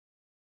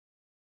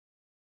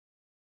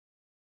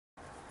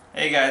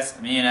Hey guys,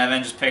 me and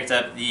Evan just picked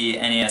up the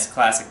NES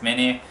Classic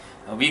Mini.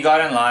 We got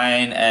in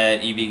line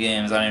at EB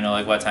Games, I don't even know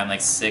like what time, like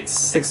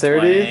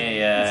 6:30?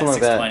 Yeah,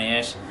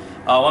 6:20-ish.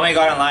 When we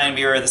got in line,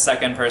 we were the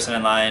second person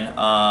in line,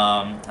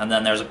 and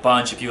then there's a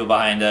bunch of people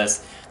behind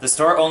us. The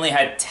store only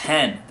had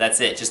 10, that's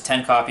it, just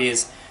 10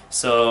 copies.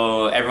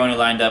 So everyone who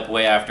lined up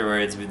way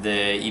afterwards with the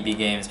EB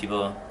Games,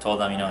 people told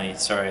them, you know,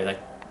 sorry,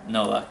 like,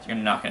 no luck, you're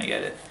not gonna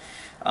get it.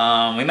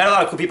 We met a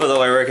lot of cool people though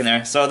while we were working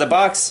there. So the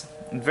box,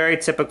 very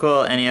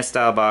typical NES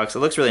style box. It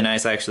looks really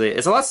nice actually.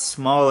 It's a lot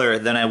smaller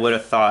than I would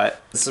have thought.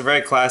 This is a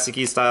very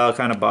classic-y style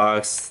kind of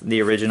box, the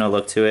original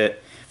look to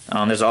it.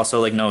 There's also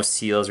like no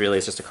seals really,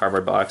 it's just a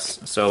cardboard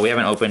box. So we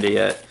haven't opened it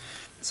yet.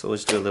 So we'll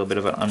just do a little bit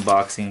of an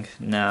unboxing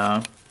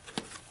now.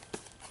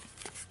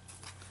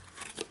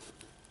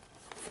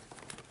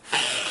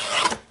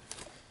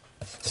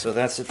 So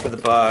that's it for the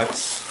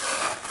box.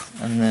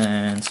 And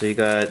then, so you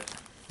got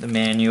the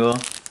manual.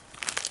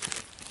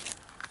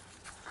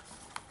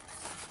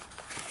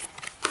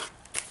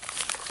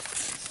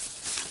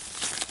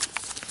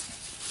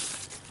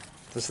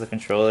 This is the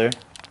controller.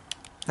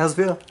 How's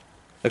it feel?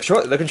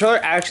 The controller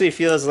actually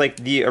feels like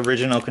the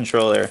original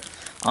controller.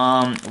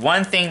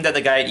 One thing that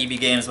the guy at EB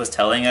Games was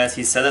telling us,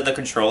 he said that the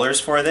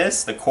controllers for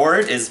this, the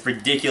cord is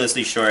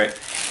ridiculously short.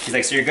 He's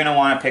like, so you're going to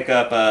want to pick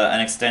up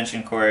an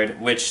extension cord,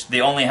 which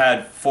they only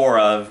had 4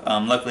 of.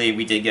 Luckily,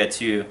 we did get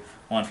 2.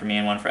 One for me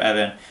and one for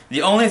Evan.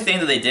 The only thing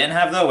that they didn't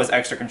have, though, was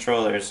extra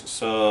controllers.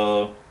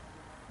 So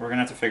we're going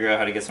to have to figure out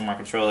how to get some more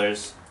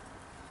controllers.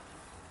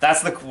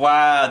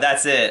 Wow,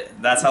 that's it.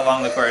 That's how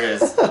long the cord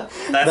is.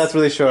 That's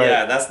really short.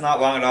 Yeah, that's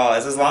not long at all.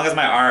 It's as long as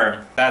my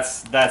arm.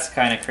 That's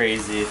kind of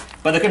crazy.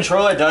 But the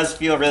controller does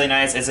feel really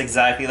nice. It's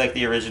exactly like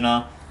the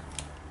original.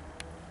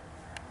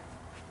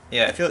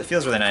 Yeah, it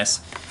feels really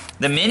nice.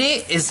 The Mini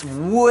is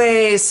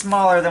way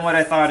smaller than what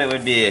I thought it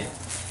would be.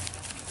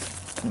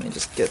 Let me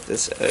just get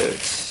this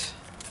out.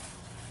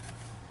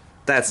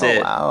 That's it.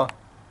 Oh, wow.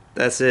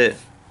 That's it.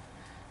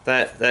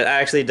 That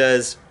actually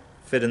does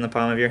fit in the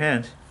palm of your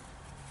hand.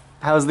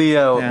 How's the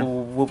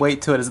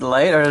weight to it? Is it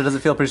light or does it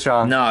feel pretty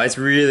strong? No, it's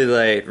really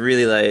light,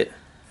 really light.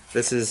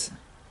 This is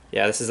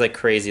like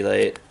crazy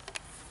light.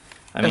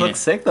 It looks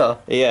sick though.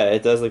 Yeah,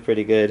 it does look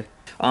pretty good.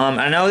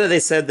 I know that they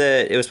said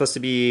that it was supposed to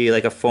be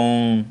like a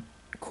phone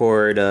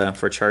cord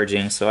for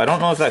charging, so I don't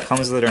know if that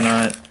comes with it or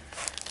not.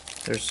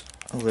 There's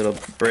a little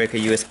brick, a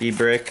USB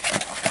brick.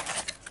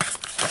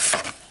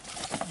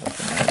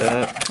 Open that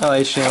up. Oh,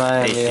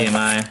 HDMI. HDMI.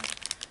 Yeah.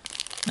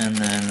 And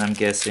then I'm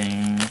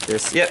guessing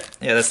this, yeah,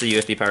 that's the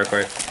USB power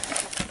cord.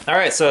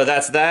 Alright, so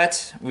that's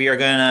that. We are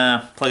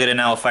gonna plug it in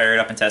now, we'll fire it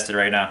up and test it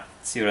right now.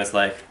 See what it's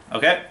like.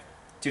 Okay?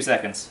 2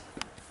 seconds.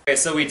 Okay,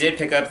 so we did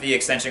pick up the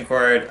extension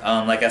cord.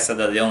 Like I said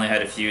though, they only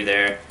had a few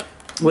there.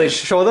 Wait,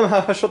 show them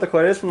how short the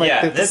cord is from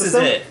like this is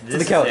it. This to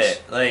the couch. is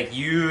it. Like,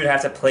 you'd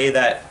have to play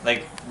that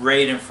like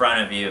right in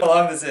front of you. How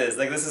long this is.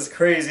 Like, this is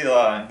crazy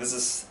long. This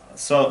is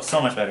so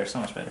much better, so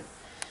much better.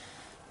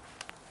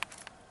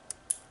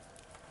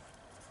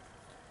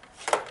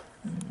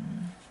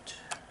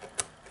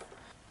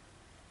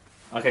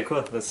 Okay,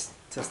 cool. Let's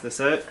test this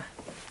out.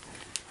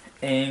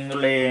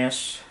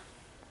 English.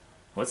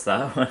 What's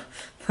that one?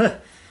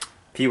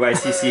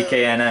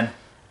 PYCCKNN.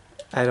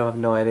 I don't have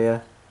no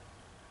idea.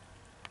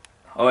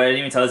 Oh, it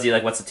even tells you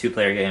like what's a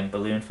 2-player game.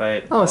 Balloon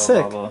fight. Oh,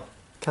 sick. Blah, blah.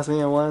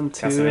 Castlevania 1,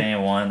 2.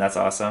 Castlevania 1. That's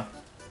awesome.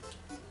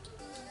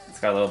 It's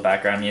got a little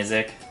background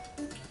music.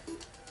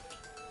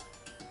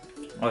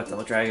 Oh,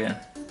 Double Dragon.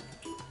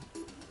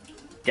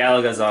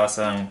 Galaga's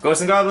awesome.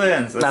 Ghosts and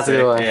Goblins. That's a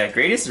good one. Yeah,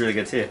 Gradius is really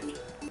good too.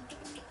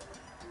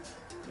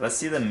 Let's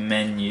see the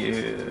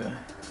menu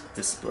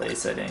display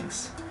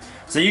settings.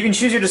 So you can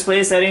choose your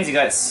display settings. You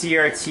got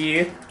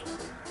CRT,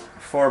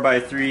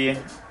 4:3,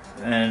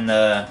 and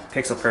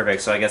pixel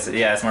perfect. So I guess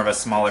it's more of a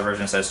smaller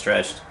version instead of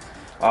stretched.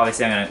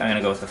 Obviously, I'm gonna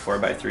go with the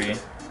 4:3.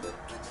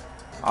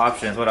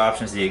 Options. What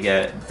options do you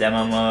get?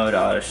 Demo mode,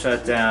 auto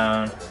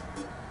shutdown,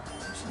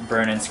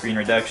 burn-in screen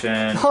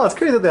reduction. Oh, it's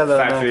crazy that they have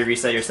that. Factory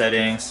reset your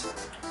settings.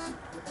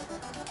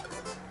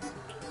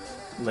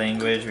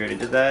 Language. We already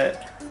did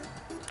that.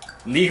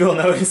 Legal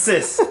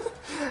notices.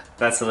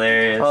 That's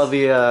hilarious. All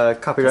the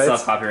copyrights.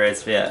 Self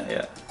copyrights.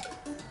 Yeah.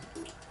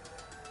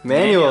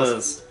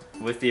 Manuals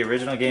with the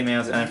original game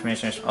manuals and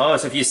information. Oh,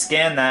 so if you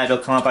scan that, it'll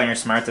come up on your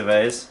smart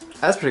device.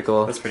 That's pretty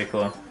cool. That's pretty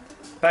cool.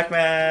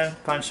 Pac-Man,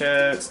 Punch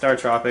Out, Star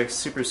Tropics,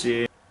 Super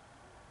C.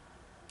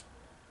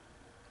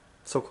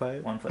 So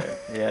quiet. 1 player.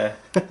 Yeah,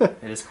 it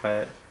is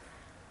quiet.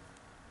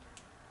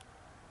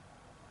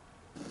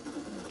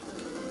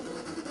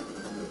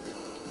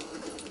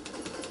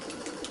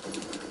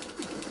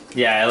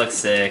 Yeah, it looks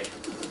sick.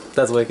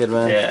 That's wicked,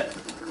 man. Yeah.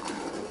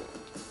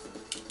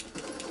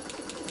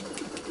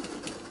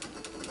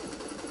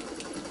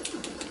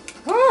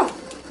 Woo!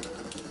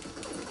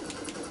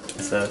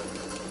 So,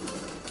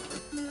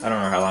 I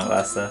don't know how long it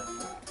lasts though.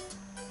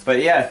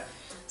 But yeah,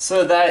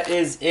 so that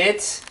is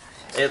it.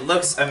 It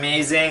looks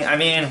amazing. I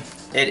mean,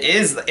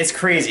 it's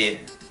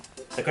crazy.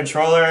 The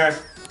controller,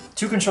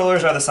 2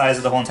 controllers are the size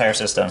of the whole entire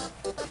system.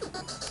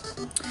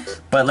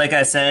 But like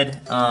I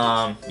said,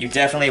 you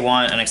definitely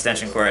want an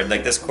extension cord.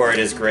 Like this cord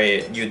is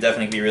great. You'd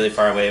definitely be really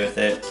far away with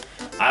it.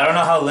 I don't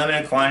know how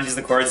limited quantities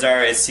the cords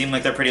are. It seemed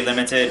like they're pretty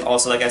limited.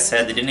 Also, like I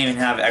said, they didn't even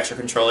have extra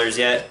controllers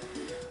yet.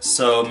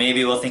 So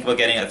maybe we'll think about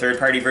getting a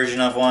third-party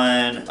version of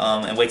one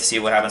and wait to see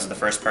what happens with the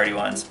first-party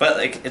ones. But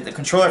like the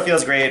controller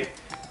feels great.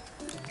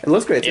 It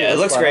looks great too. Yeah, it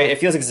looks great. It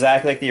feels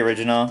exactly like the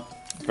original.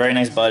 Very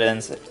nice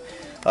buttons.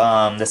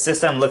 The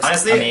system looks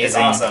amazing. It's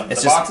awesome.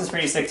 The box is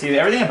pretty sick too.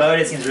 Everything about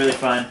it seems really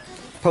fun.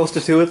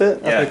 Poster 2 with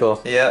it? That's pretty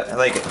cool. Yeah,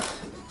 like,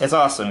 it's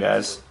awesome,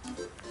 guys.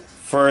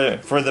 For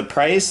the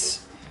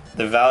price,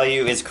 the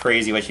value is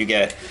crazy what you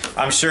get.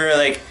 I'm sure,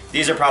 like,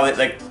 these are probably,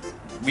 like,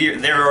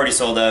 they were already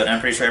sold out, and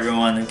I'm pretty sure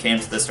everyone who came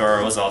to the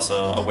store was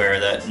also aware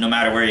that no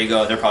matter where you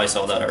go, they're probably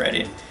sold out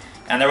already.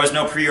 And there was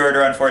no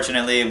pre-order,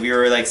 unfortunately. We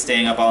were, like,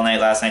 staying up all night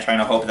last night trying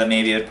to hope that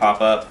maybe it would pop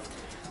up.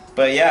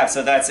 But yeah,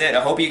 so that's it. I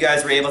hope you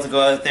guys were able to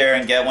go out there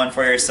and get one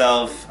for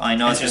yourself. I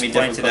know it's going to be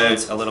difficult.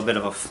 Pointed out a little bit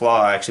of a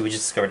flaw, actually. We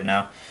just discovered it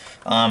now.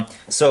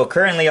 So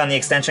currently on the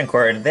extension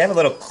cord, they have a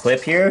little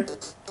clip here,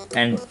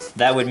 and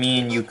that would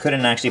mean you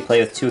couldn't actually play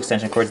with two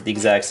extension cords at the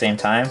exact same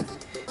time.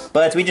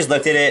 But we just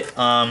looked at it.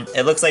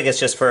 It looks like it's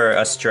just for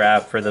a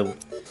strap for the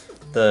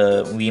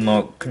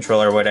Wiimote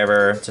controller or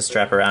whatever to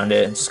strap around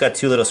it. It's just got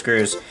two little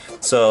screws.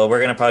 So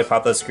we're gonna probably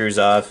pop those screws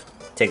off,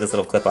 take this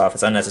little clip off.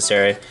 It's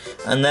unnecessary,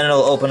 and then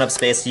it'll open up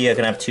space so you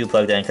can have two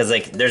plugged in. Cause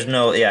like there's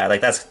no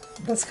like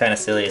that's kind of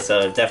silly.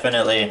 So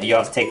definitely you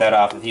have to take that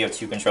off if you have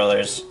two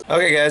controllers.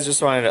 Okay, guys,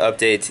 just wanted to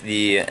update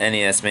the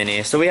NES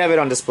Mini. So we have it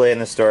on display in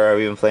the store.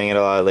 We've been playing it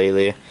a lot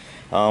lately.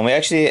 A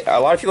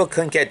lot of people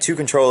couldn't get two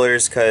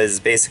controllers because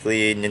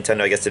basically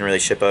Nintendo, I guess, didn't really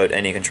ship out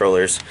any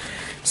controllers.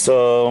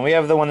 So we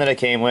have the one that it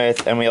came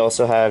with, and we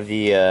also have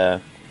the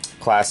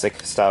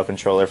classic style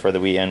controller for the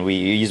Wii and Wii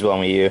U, usable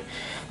on Wii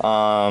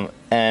U.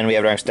 And we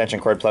have our extension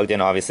cord plugged in,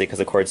 obviously, because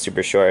the cord's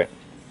super short.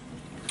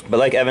 But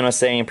like Evan was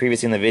saying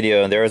previously in the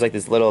video, there was like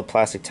this little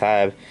plastic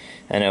tab,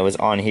 and it was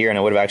on here, and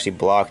it would have actually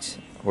blocked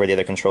where the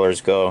other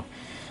controllers go.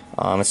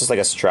 It's just like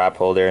a strap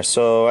holder.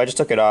 So I just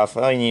took it off.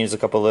 All you need is a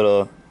couple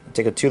little...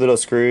 Take two little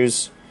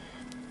screws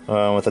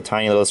with a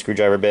tiny little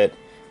screwdriver bit.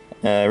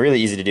 Really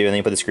easy to do, and then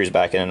you put the screws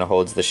back in and it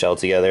holds the shell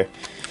together.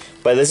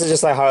 But this is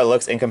just like how it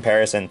looks in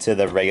comparison to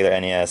the regular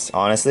NES.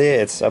 Honestly,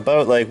 it's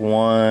about like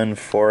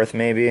 1/4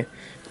 maybe.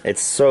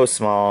 It's so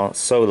small,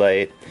 so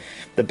light.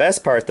 The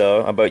best part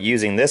though about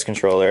using this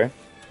controller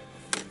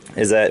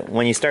is that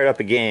when you start up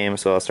a game,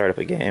 so I'll start up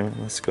a game.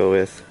 Let's go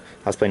with,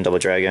 I was playing Double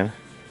Dragon.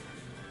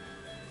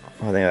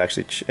 I think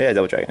actually, yeah,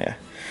 Double Dragon, yeah.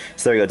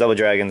 So there we go, Double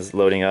Dragon's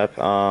loading up.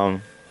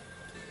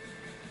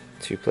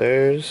 2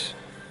 players.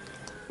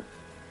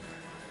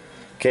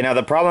 Okay, now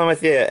the problem with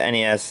the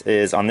NES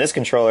is on this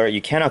controller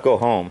you cannot go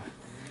home,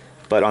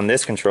 but on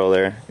this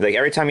controller, like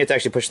every time you have to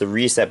actually push the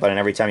reset button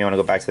every time you want to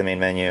go back to the main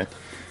menu.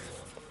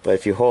 But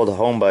if you hold the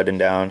home button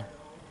down,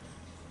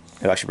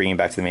 it'll actually bring you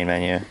back to the main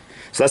menu.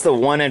 So that's the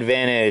one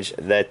advantage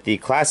that the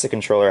classic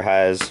controller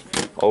has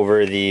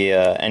over the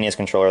NES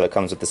controller that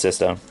comes with the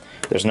system.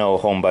 There's no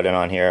home button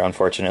on here,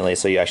 unfortunately,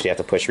 so you actually have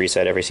to push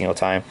reset every single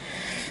time.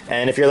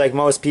 And if you're like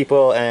most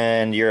people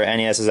and your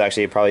NES is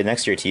actually probably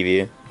next to your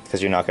TV,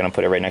 because you're not going to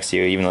put it right next to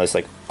you, even though this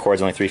like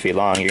cord's only 3 feet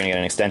long, you're going to get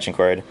an extension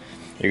cord.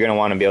 You're going to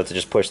want to be able to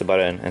just push the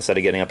button instead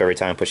of getting up every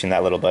time and pushing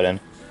that little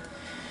button.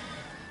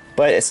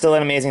 But it's still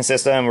an amazing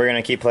system. We're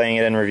going to keep playing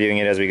it and reviewing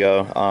it as we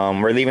go.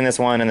 We're leaving this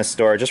one in the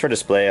store just for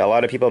display. A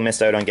lot of people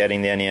missed out on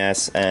getting the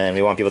NES, and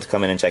we want people to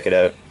come in and check it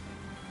out.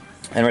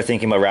 And we're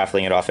thinking about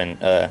raffling it off in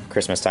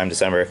Christmas time,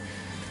 December.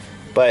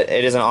 But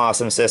it is an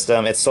awesome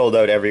system. It's sold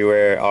out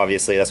everywhere,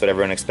 obviously. That's what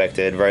everyone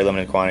expected. Very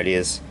limited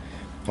quantities.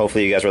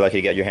 Hopefully you guys were lucky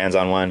to get your hands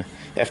on one.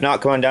 If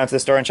not, come on down to the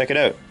store and check it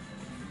out.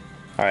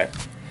 Alright.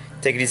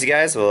 Take it easy,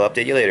 guys. We'll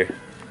update you later.